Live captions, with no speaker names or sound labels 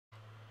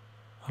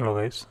Hello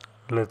guys,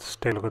 let's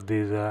take a look at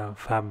these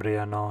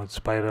Fabriano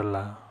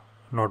spiral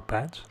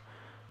notepads.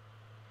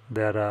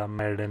 They are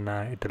made in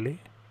Italy,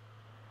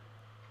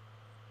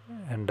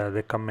 and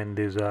they come in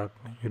these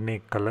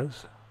unique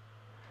colors.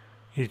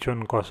 Each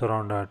one costs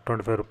around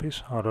 25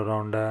 rupees or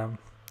around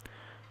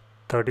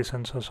 30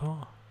 cents or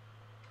so.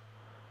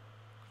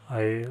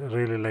 I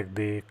really like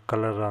the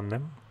color on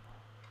them,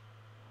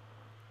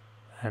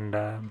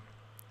 and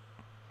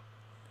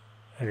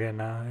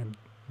again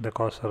they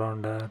cost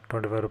around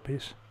 25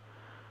 rupees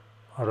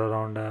or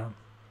around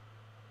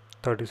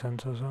 30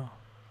 cents or so,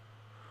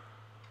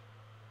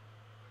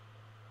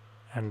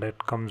 and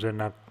it comes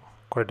in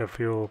quite a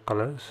few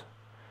colors.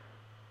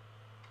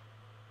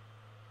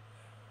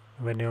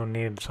 When you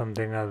need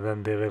something other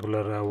than the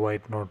regular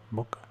white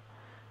notebook,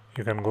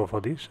 you can go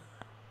for these.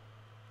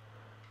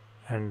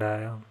 And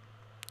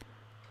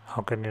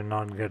how can you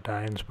not get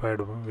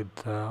inspired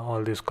with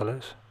all these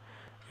colors?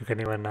 You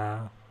can even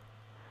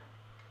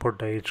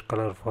put each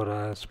color for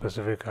a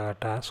specific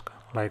task,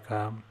 like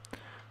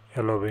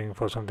yellow being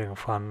for something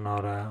fun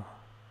or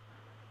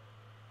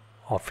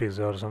office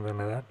or something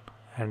like that,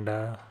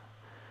 and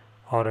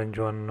orange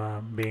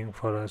one being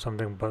for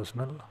something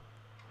personal.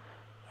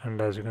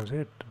 And as you can see,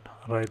 it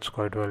writes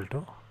quite well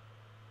too.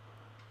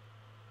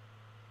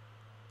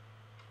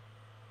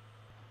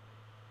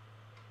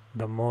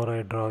 The more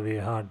I draw the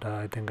heart,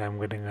 I think I'm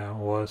getting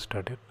worse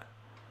at it.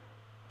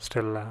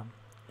 Still,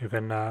 you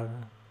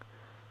can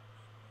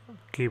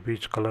keep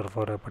each color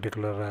for a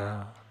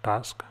particular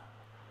task,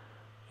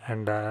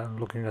 and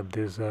looking at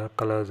these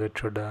colors, it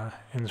should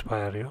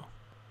inspire you.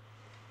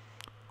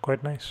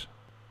 Quite nice.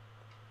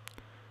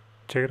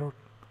 Check it out.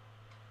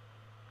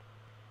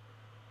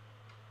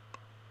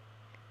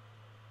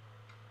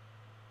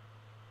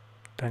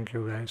 Thank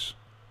you guys.